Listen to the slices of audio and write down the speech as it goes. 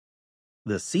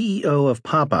The CEO of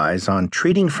Popeyes on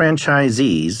Treating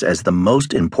Franchisees as the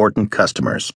Most Important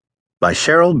Customers by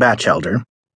Cheryl Bachelder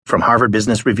from Harvard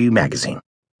Business Review magazine.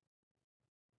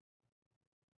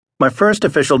 My first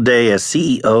official day as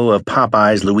CEO of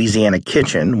Popeyes Louisiana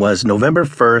Kitchen was November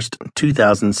 1st,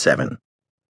 2007.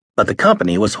 But the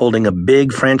company was holding a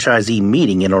big franchisee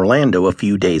meeting in Orlando a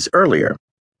few days earlier.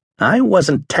 I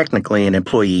wasn't technically an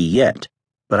employee yet,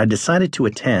 but I decided to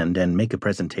attend and make a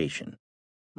presentation.